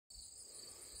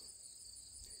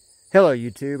Hello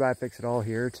YouTube, I Fix It All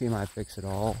here, Team I Fix It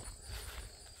All.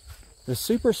 The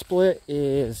super split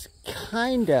is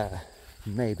kinda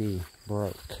maybe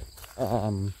broke.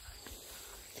 So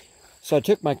I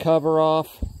took my cover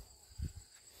off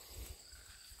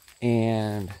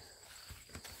and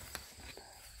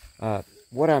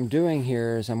what I'm doing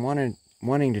here is I'm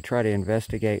wanting to try to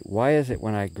investigate why is it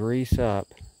when I grease up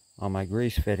on my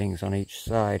grease fittings on each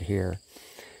side here,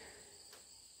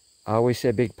 I always see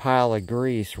a big pile of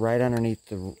grease right underneath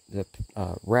the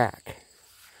rack,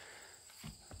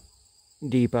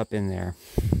 deep up in there,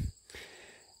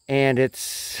 and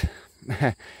it's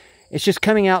just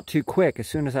coming out too quick as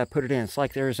soon as I put it in. It's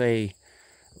like there's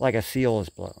like a seal is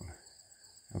blown.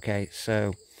 Okay,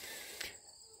 so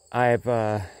I've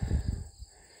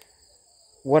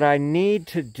what I need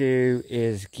to do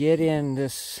is get in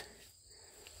this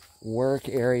work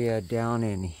area down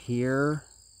in here.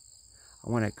 I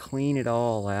want to clean it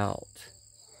all out.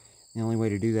 The only way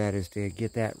to do that is to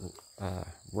get that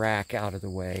rack out of the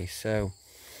way. So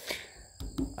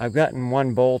I've gotten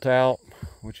one bolt out,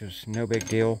 which is no big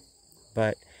deal,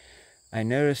 but I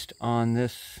noticed on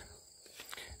this,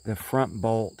 the front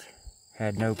bolt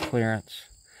had no clearance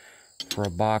for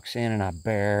a box in, and I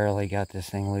barely got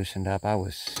this thing loosened up. I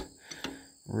was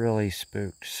really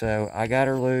spooked. So I got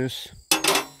her loose.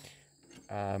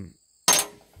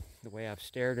 The way I've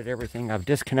stared at everything, I've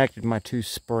disconnected my two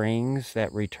springs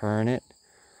that return it.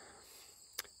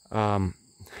 The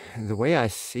way I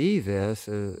see this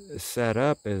is set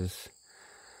up is,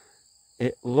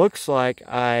 it looks like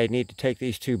I need to take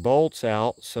these two bolts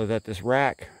out so that this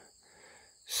rack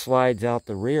slides out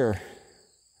the rear.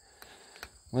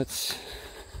 Let's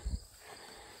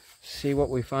see what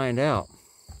we find out.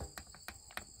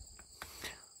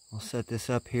 I'll set this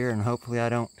up here and hopefully I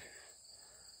don't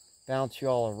bounce you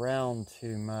all around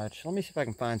too much. Let me see if I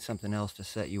can find something else to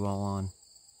set you all on.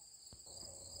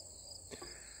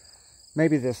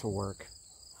 Maybe this will work.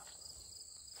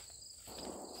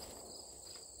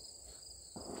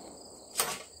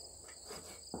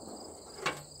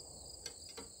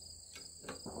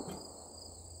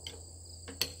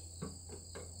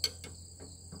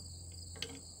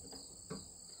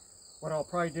 What I'll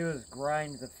probably do is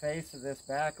grind the face of this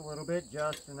back a little bit,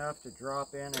 just enough to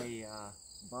drop in a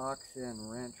box in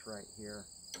wrench right here.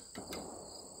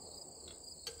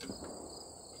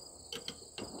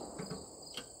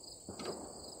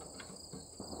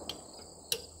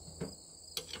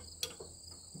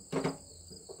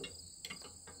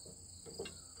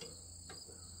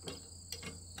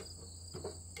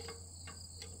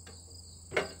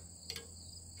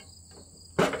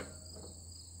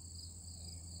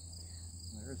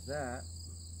 There's that.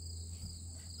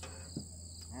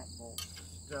 That bolt's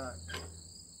stuck.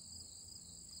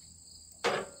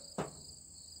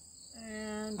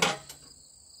 And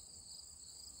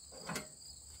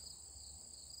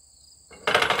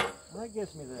well, that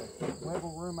gives me the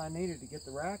wiggle room I needed to get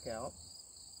the rack out.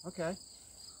 Okay,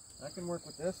 I can work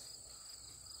with this.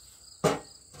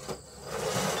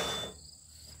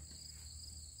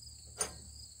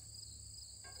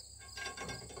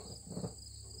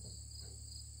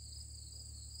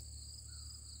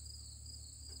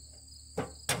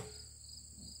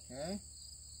 Okay,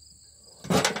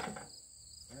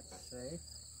 that's safe.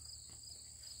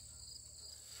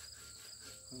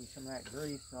 Clean some of that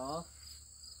grease off.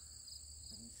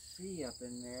 I can see up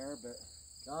in there, but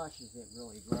gosh, is it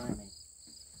really grimy.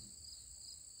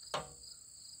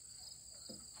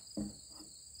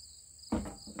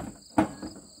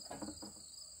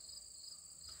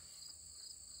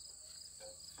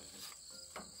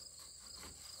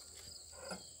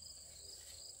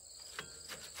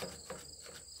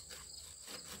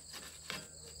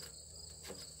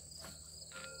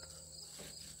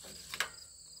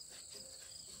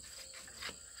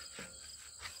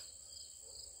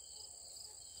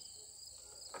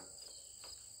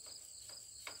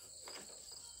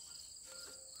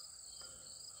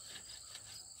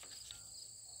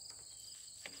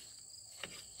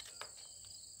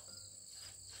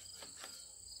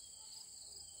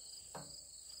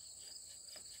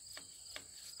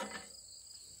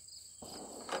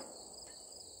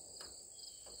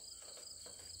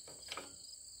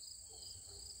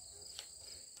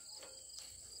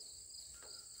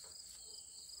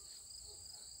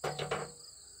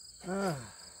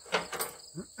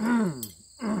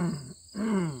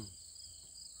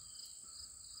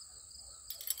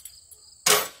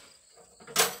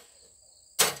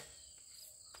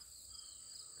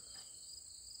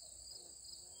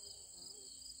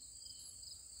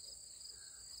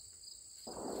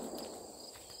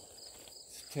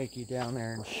 Take you down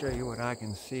there and show you what I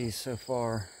can see so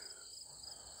far.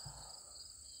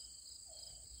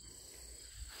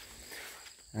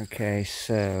 Okay,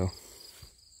 so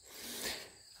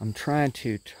I'm trying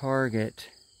to target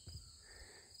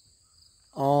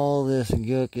all this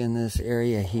gook in this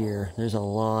area here. There's a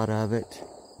lot of it.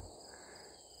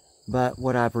 But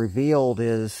what I've revealed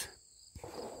is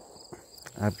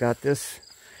I've got this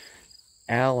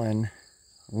Allen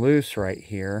loose right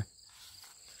here.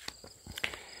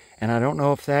 And I don't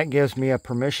know if that gives me a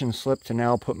permission slip to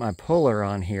now put my puller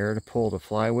on here to pull the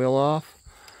flywheel off.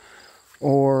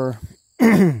 Or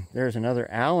there's another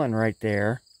Allen right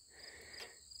there.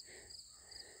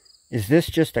 Is this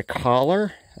just a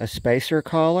collar, a spacer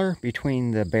collar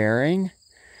between the bearing,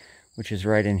 which is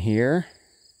right in here,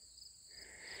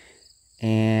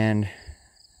 and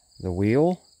the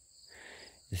wheel?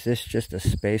 Is this just a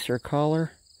spacer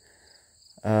collar?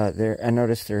 I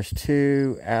noticed there's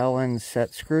 2 Allen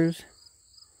set screws.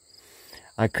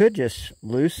 I could just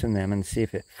loosen them and see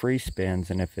if it free spins,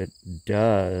 and if it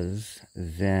does,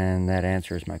 then that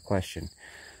answers my question.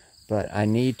 But I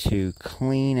need to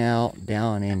clean out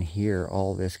down in here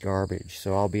all this garbage,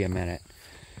 so I'll be a minute.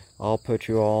 I'll put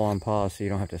you all on pause so you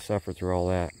don't have to suffer through all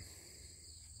that.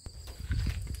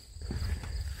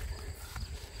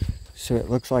 So it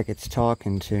looks like it's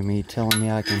talking to me, telling me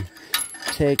I can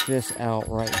take this out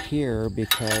right here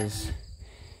because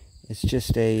it's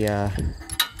just a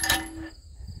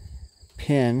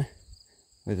pin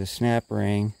with a snap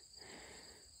ring,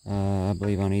 I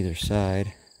believe on either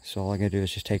side. So all I gotta do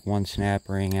is just take one snap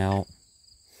ring out.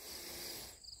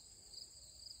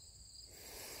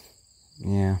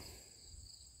 Yeah.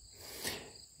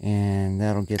 And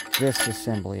that'll get this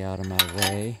assembly out of my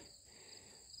way.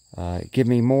 Give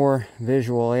me more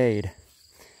visual aid.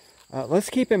 Let's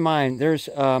keep in mind, there's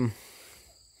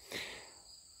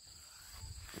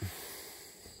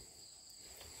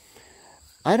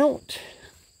I don't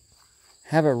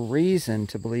have a reason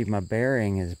to believe my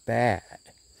bearing is bad.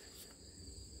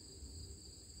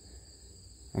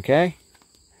 Okay?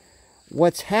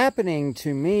 What's happening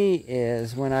to me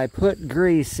is when I put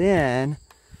grease in,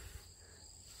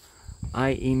 I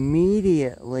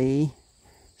immediately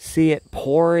see it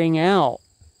pouring out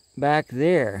back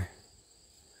there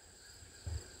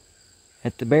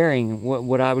at the bearing.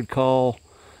 What I would call,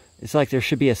 it's like there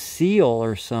should be a seal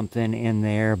or something in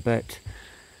there, but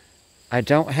I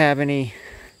don't have any.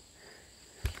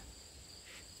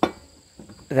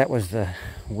 That was the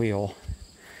wheel.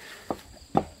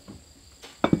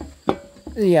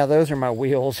 Yeah, those are my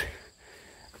wheels.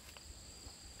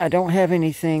 I don't have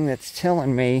anything that's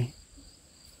telling me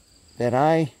that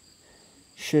I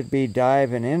should be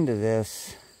diving into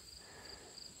this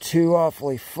too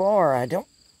awfully far. I don't.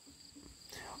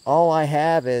 All I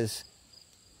have is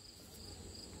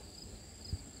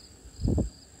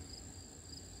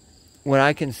what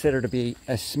I consider to be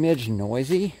a smidge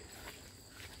noisy.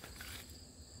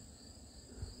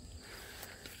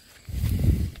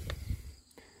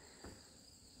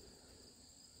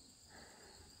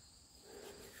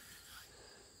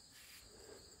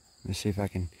 Let's see if I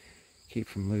can keep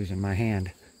from losing my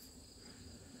hand.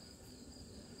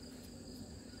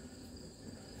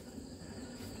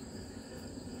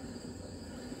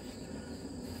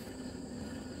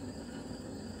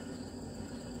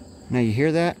 Now you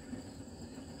hear that?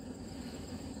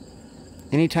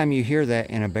 Anytime you hear that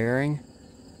in a bearing,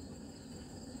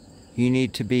 you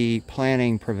need to be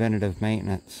planning preventative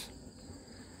maintenance.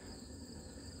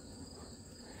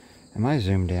 Am I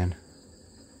zoomed in?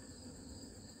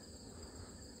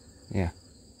 Yeah.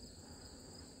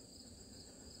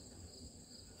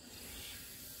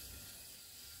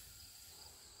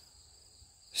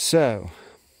 So,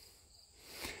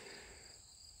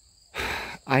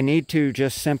 I need to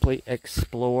just simply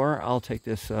explore. I'll take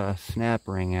this snap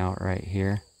ring out right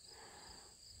here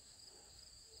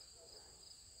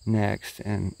next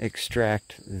and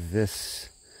extract this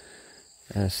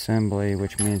assembly,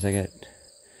 which means I get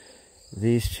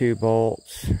these 2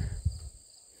 bolts,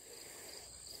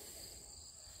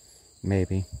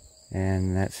 maybe,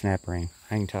 and that snap ring.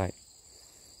 Hang tight.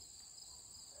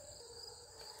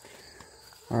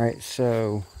 Alright,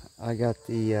 so I got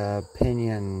the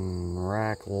pinion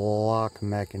rack lock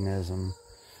mechanism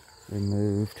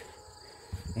removed,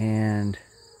 and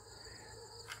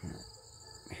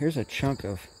here's a chunk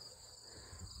of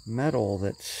metal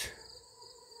that's,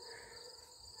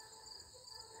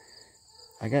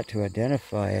 I got to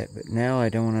identify it, but now I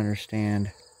don't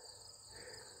understand.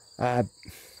 That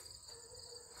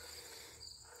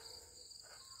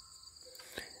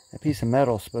piece of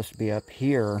metal is supposed to be up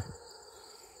here,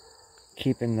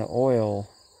 keeping the oil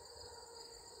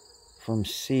from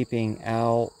seeping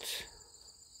out,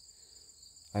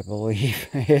 I believe.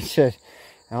 It's a,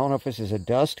 I don't know if this is a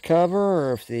dust cover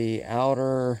or if the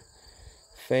outer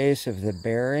face of the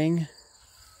bearing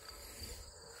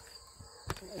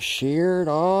sheared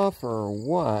off or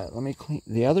what. Let me clean.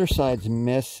 The other side's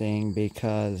missing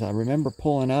because I remember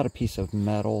pulling out a piece of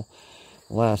metal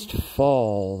last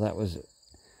fall that was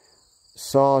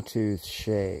sawtooth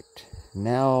shaped.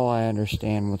 Now I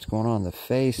understand what's going on. The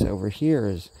face over here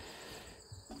is,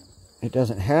 it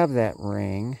doesn't have that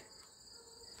ring,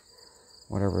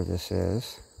 whatever this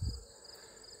is,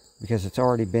 because it's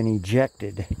already been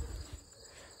ejected.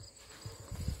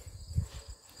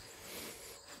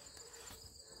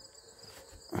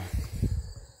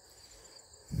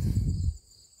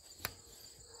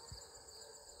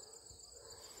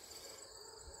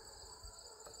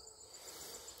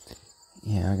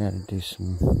 Yeah, I gotta do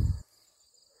some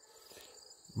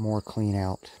more clean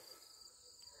out.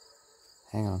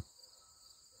 Hang on.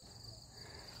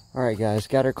 Alright guys,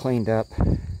 got her cleaned up.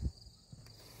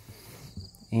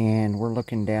 And we're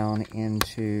looking down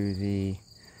into the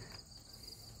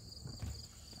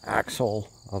axle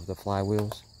of the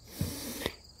flywheels.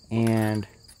 And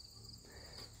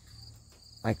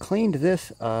I cleaned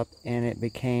this up and it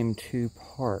became two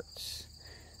parts.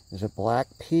 There's a black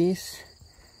piece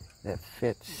that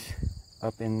fits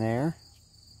up in there.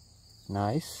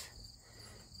 Nice.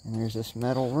 And there's this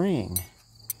metal ring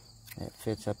that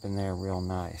fits up in there real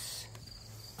nice.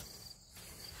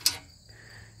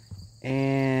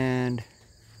 And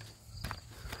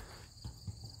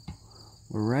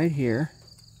we're right here.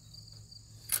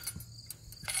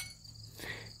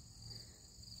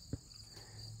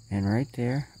 And right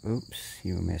there, oops,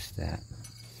 you missed that.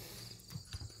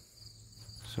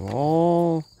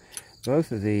 So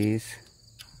both of these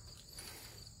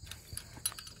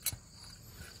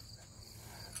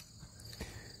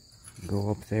go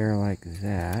up there like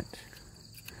that,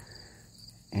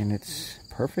 and it's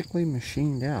perfectly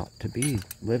machined out to be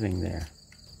living there.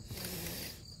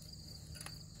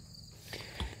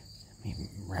 Let me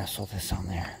wrestle this on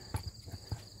there.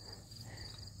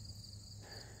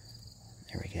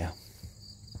 There we go.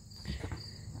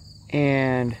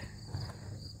 And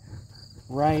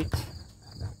right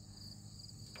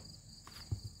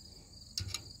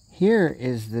here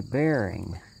is the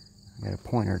bearing. I got a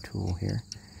pointer tool here.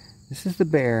 This is the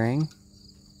bearing,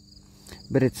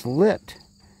 but it's lipped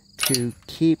to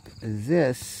keep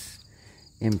this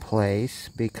in place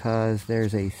because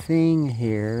there's a thing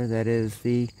here that is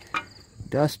the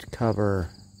dust cover.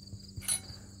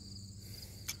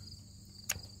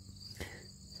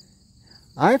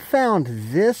 I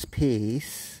found this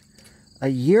piece a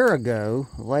year ago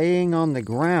laying on the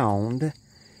ground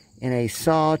in a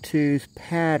sawtooth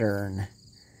pattern.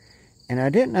 And I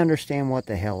didn't understand what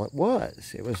the hell it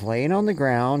was. It was laying on the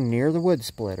ground near the wood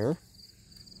splitter.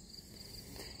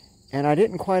 And I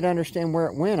didn't quite understand where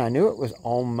it went. I knew it was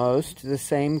almost the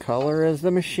same color as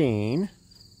the machine.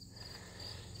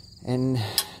 And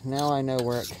now I know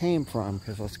where it came from,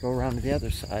 because let's go around to the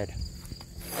other side.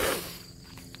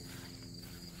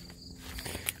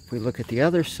 If we look at the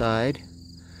other side,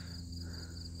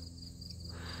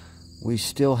 we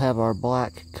still have our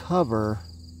black cover,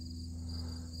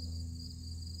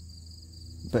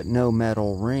 but no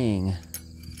metal ring.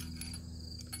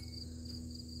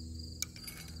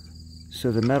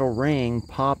 So the metal ring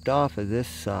popped off of this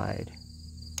side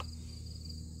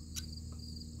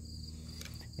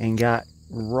and got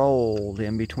rolled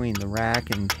in between the rack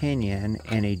and pinion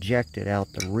and ejected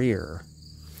out the rear.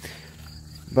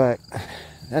 But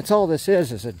that's all this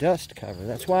is a dust cover.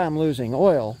 That's why I'm losing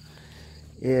oil.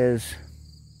 Let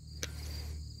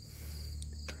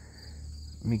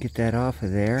me get that off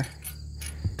of there.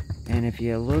 And if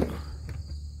you look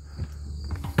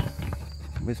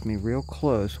with me real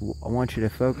close, I want you to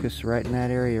focus right in that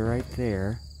area right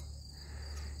there.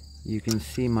 You can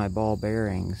see my ball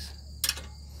bearings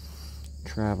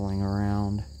traveling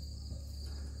around.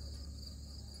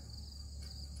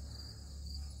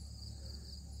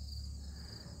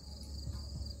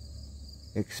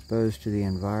 Exposed to the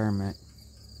environment.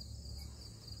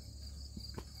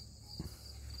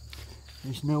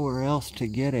 There's nowhere else to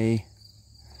get a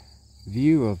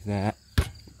view of that.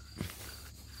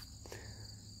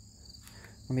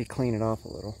 Let me clean it off a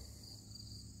little.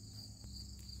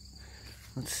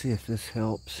 Let's see if this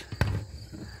helps.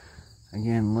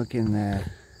 Again, look in that.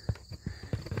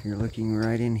 You're looking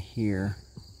right in here.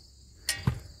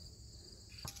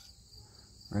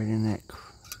 Right in that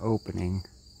opening.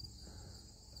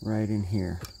 Right in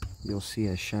here. You'll see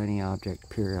a shiny object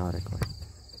periodically.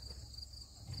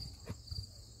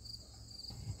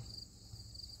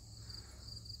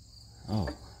 Oh,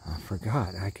 I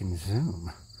forgot I can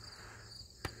zoom.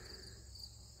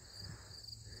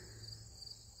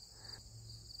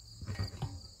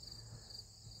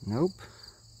 Nope.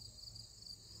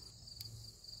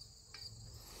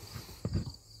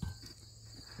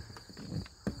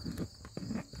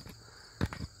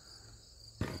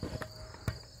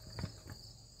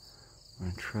 I'm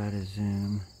going to try to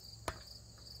zoom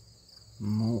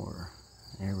more.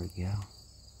 There we go.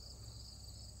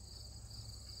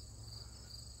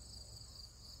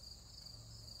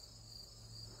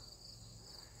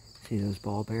 See those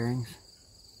ball bearings?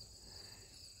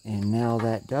 And now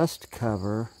that dust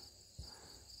cover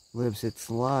lives its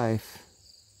life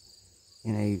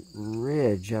in a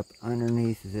ridge up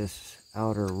underneath this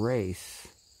outer race.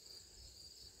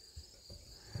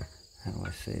 How do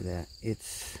I say that?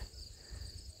 It's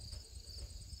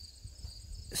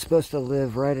supposed to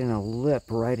live right in a lip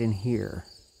right in here,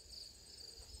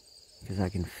 because I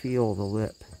can feel the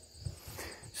lip.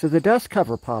 So the dust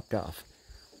cover popped off.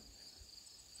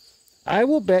 I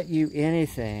will bet you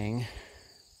anything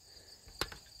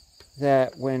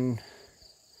that when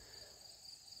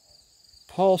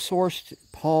Paul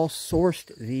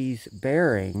sourced these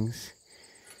bearings,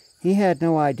 he had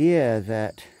no idea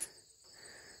that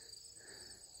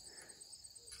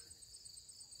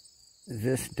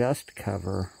this dust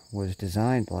cover was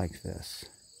designed like this.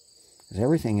 Because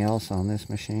everything else on this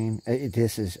machine,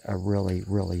 this is a really,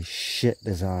 really shit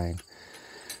design.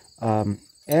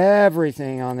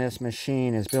 Everything on this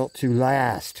machine is built to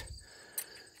last.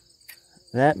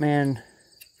 That man,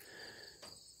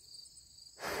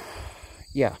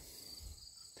 yeah.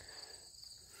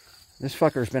 This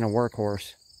fucker's been a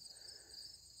workhorse.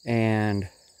 And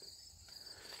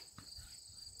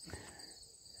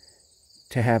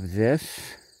to have this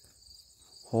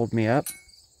hold me up,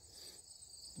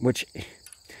 which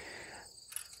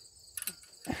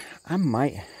I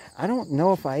don't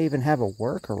know if I even have a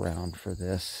workaround for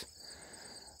this.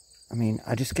 I mean,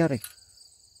 I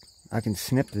can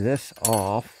snip this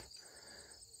off.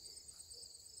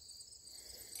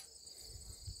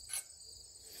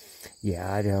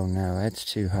 Yeah, I don't know. That's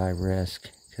too high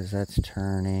risk, because that's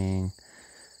turning.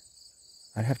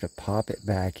 I'd have to pop it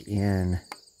back in.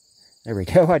 There we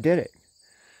go, I did it.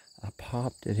 I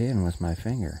popped it in with my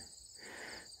finger.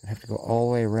 I have to go all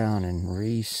the way around and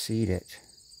reseat it.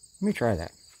 Let me try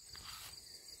that.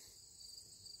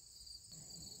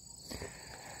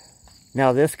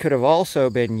 Now this could have also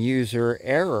been user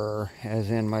error,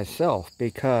 as in myself,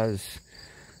 because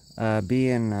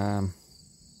being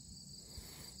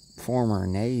former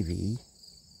Navy,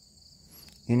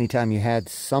 anytime you had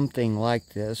something like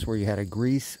this where you had a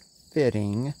grease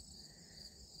fitting,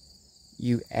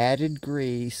 you added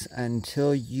grease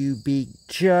until you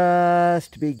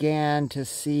just began to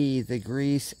see the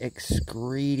grease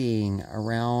excreting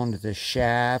around the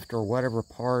shaft or whatever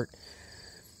part.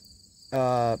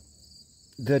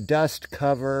 The dust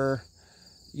cover,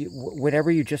 whenever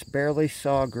you just barely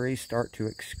saw grease start to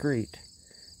excrete,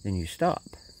 then you stop.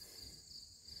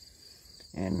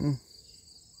 And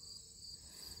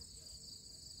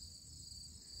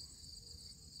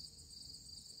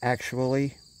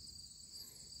actually,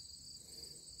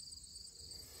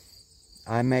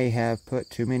 I may have put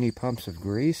too many pumps of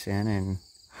grease in and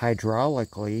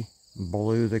hydraulically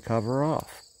blew the cover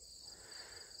off.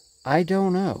 I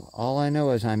don't know. All I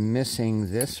know is I'm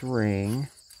missing this ring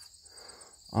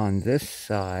on this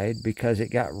side because it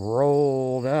got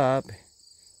rolled up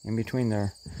in between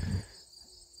the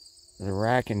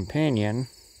rack and pinion.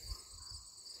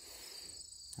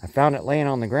 I found it laying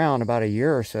on the ground about a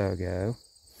year or so ago.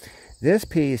 This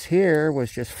piece here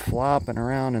was just flopping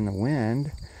around in the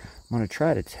wind. I'm going to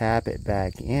try to tap it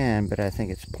back in, but I think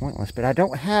it's pointless. But I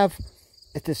don't have,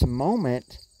 at this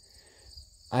moment,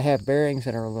 I have bearings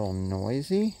that are a little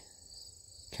noisy.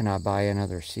 Can I buy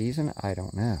another season? I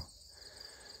don't know.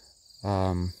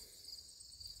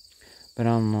 But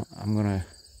I'm going to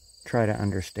try to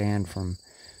understand from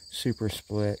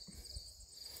SUPERSPLIT.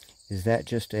 Is that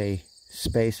just a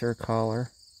spacer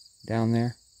collar down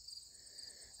there?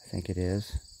 I think it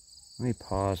is. Let me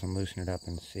pause and loosen it up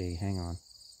and see. Hang on.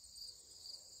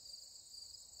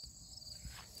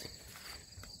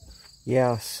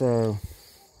 Yeah, so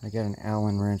I got an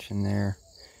Allen wrench in there.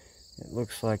 It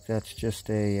looks like that's just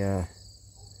a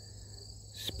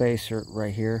spacer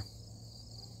right here.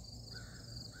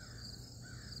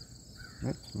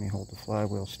 Oops, let me hold the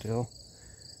flywheel still.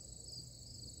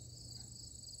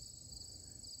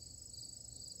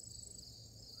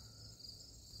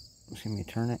 See me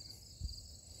turn it.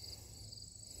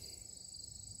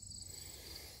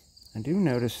 I do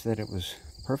notice that it was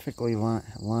perfectly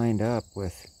lined up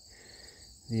with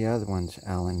the other one's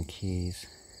Allen keys.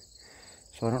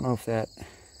 So I don't know if that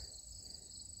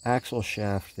axle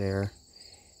shaft there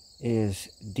is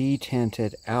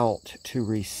detented out to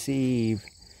receive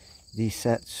the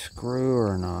set screw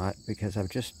or not, because I've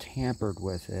just tampered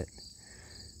with it,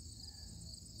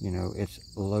 you know, its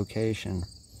location.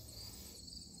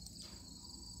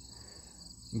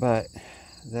 But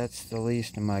that's the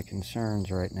least of my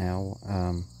concerns right now.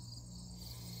 I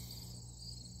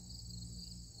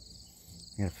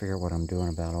gotta figure out what I'm doing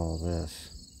about all this.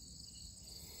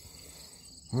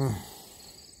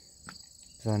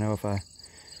 So I know if I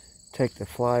take the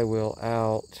flywheel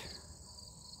out,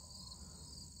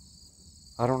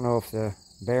 I don't know if the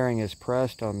bearing is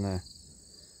pressed on the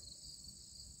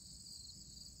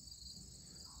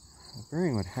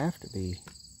bearing would have to be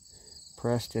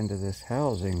pressed into this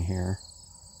housing here,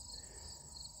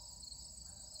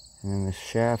 and then the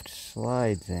shaft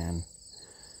slides in,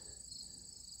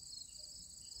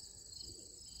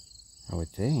 I would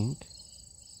think.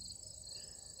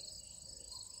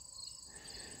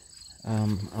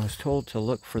 I was told to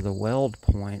look for the weld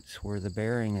points where the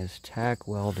bearing is tack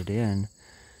welded in.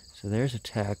 So there's a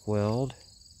tack weld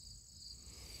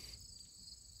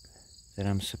that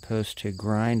I'm supposed to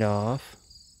grind off.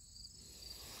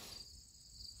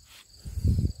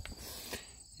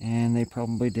 And they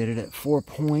probably did it at 4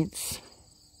 points.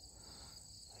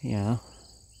 Yeah.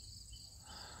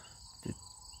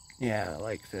 Yeah,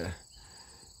 like the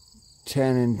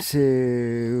 10 and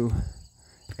 2,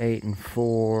 8 and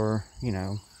 4, you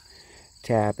know,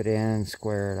 tap it in,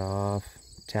 square it off,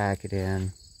 tack it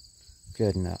in,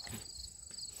 good enough.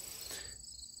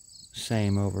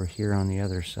 Same over here on the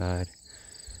other side.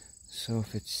 So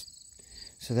if it's,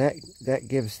 so that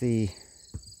gives the,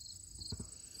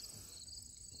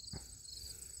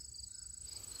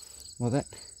 well, that,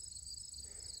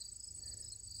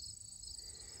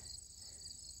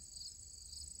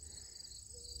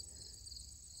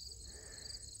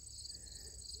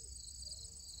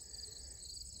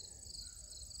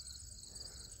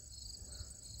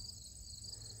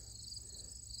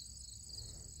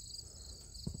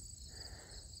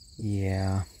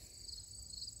 yeah.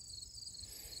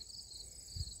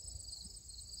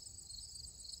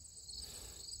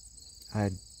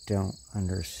 I don't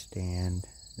understand.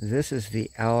 This is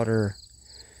the outer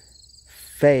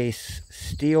face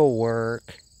steel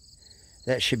work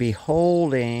that should be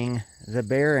holding the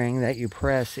bearing that you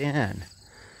press in,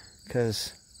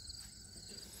 because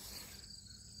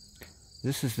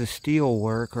this is the steel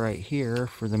work right here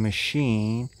for the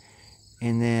machine,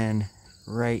 and then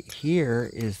right here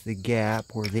is the gap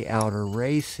where the outer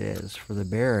race is for the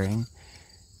bearing.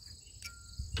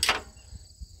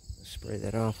 Spray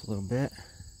that off a little bit.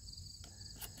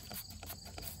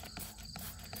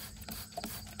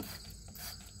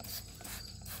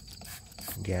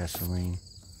 Gasoline.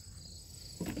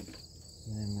 And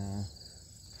then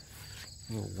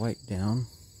a little wipe down.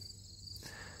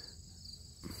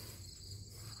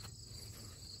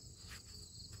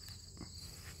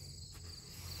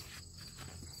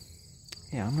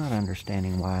 Yeah, I'm not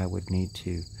understanding why I would need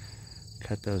to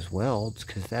cut those welds,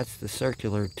 because that's the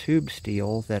circular tube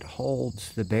steel that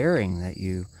holds the bearing that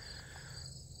you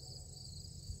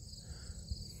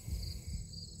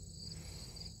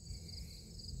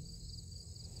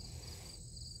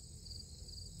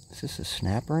Is this a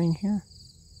snap ring here?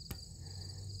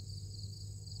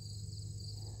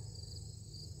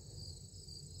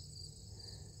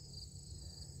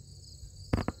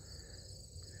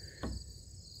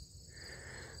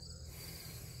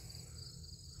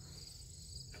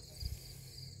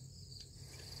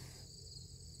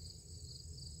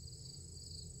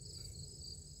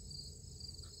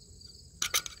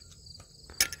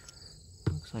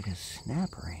 Looks like a snap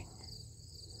ring.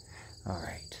 All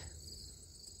right.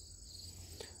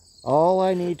 All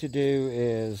I need to do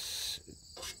is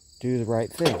do the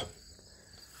right thing.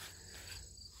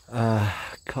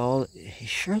 He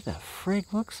sure the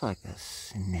frig looks like a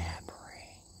snap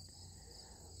ring.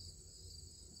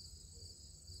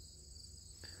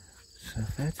 So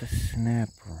if that's a snap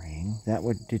ring, that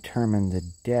would determine the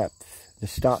depth, the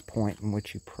stop point in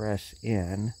which you press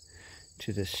in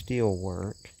to the steel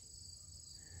work.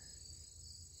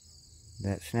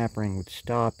 That snap ring would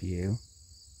stop you.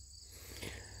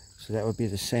 So that would be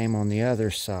the same on the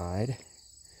other side.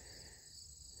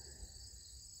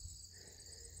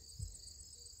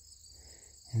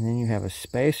 And then you have a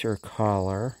spacer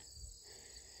collar.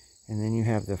 And then you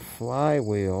have the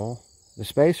flywheel. The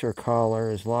spacer collar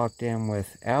is locked in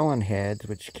with Allen heads,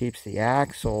 which keeps the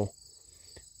axle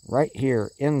right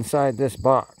here inside this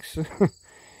box.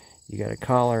 You got a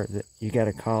collar there,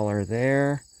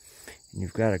 and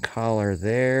you've got a collar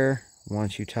there.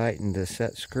 Once you tighten the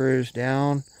set screws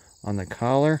down on the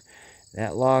collar,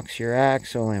 that locks your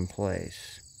axle in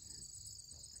place.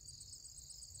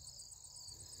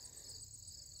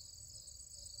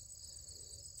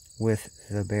 with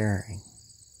the bearing.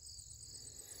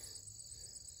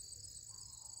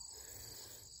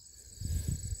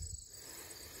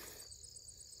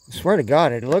 I swear to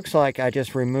God, it looks like I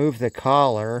just removed the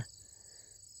collar.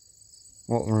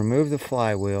 Well, remove the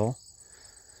flywheel,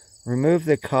 remove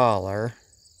the collar,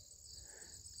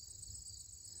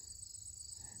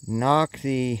 knock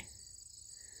the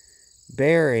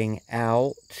bearing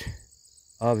out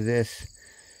of this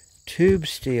tube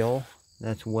steel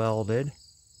that's welded,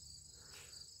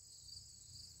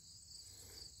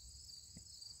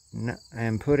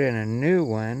 and put in a new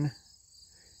one.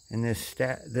 And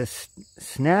this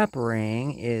snap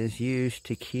ring is used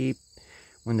to keep,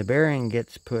 when the bearing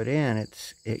gets put in,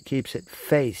 it keeps it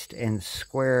faced and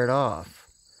squared off.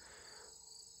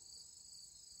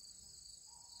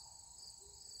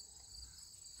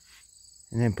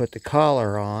 And then put the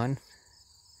collar on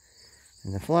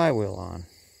and the flywheel on.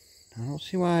 I don't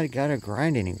see why I gotta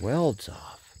grind any welds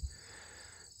off.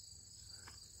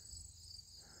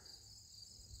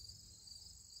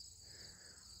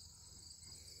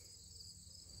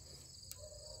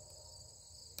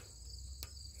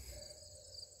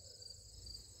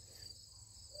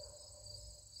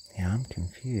 Yeah, I'm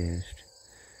confused.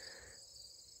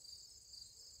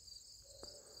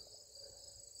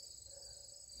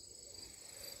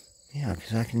 Yeah,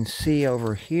 because I can see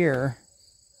over here,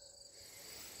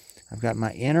 I've got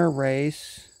my inner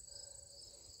race.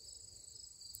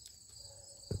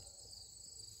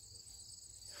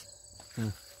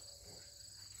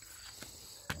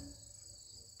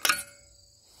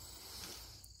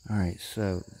 Alright,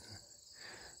 so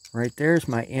right there's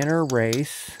my inner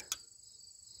race.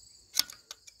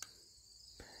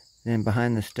 Then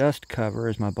behind this dust cover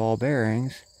is my ball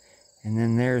bearings. And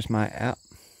then there's my out.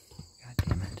 God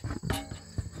damn it.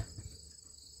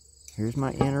 Here's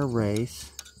my inner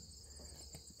race.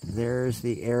 There's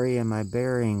the area my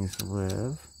bearings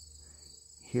live.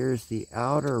 Here's the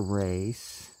outer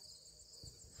race.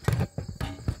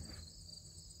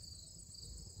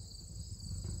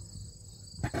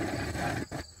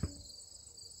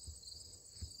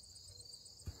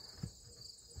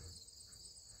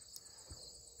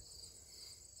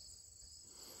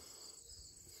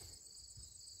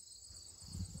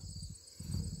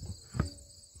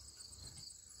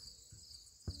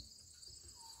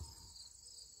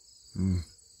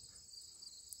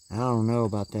 I don't know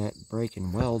about that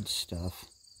breaking weld stuff.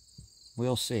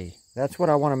 We'll see. That's what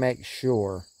I want to make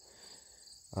sure.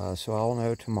 So I'll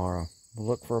know tomorrow. We'll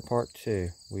look for a part 2.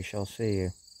 We shall see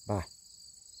you. Bye.